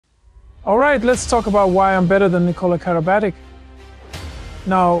All right, let's talk about why I'm better than Nikola Karabatic.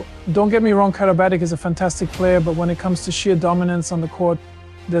 Now, don't get me wrong, Karabatic is a fantastic player, but when it comes to sheer dominance on the court,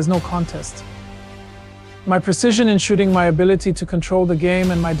 there's no contest. My precision in shooting, my ability to control the game,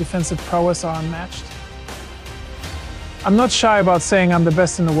 and my defensive prowess are unmatched. I'm not shy about saying I'm the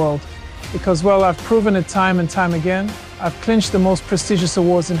best in the world, because, well, I've proven it time and time again. I've clinched the most prestigious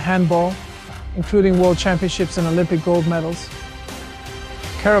awards in handball, including world championships and Olympic gold medals.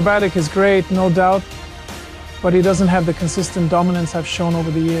 Karabatic is great, no doubt, but he doesn't have the consistent dominance I've shown over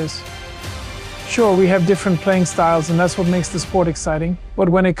the years. Sure, we have different playing styles, and that's what makes the sport exciting. But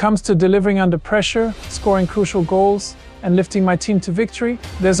when it comes to delivering under pressure, scoring crucial goals, and lifting my team to victory,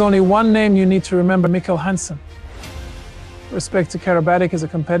 there's only one name you need to remember: Mikkel Hansen. Respect to Karabatic as a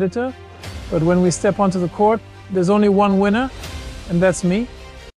competitor, but when we step onto the court, there's only one winner, and that's me.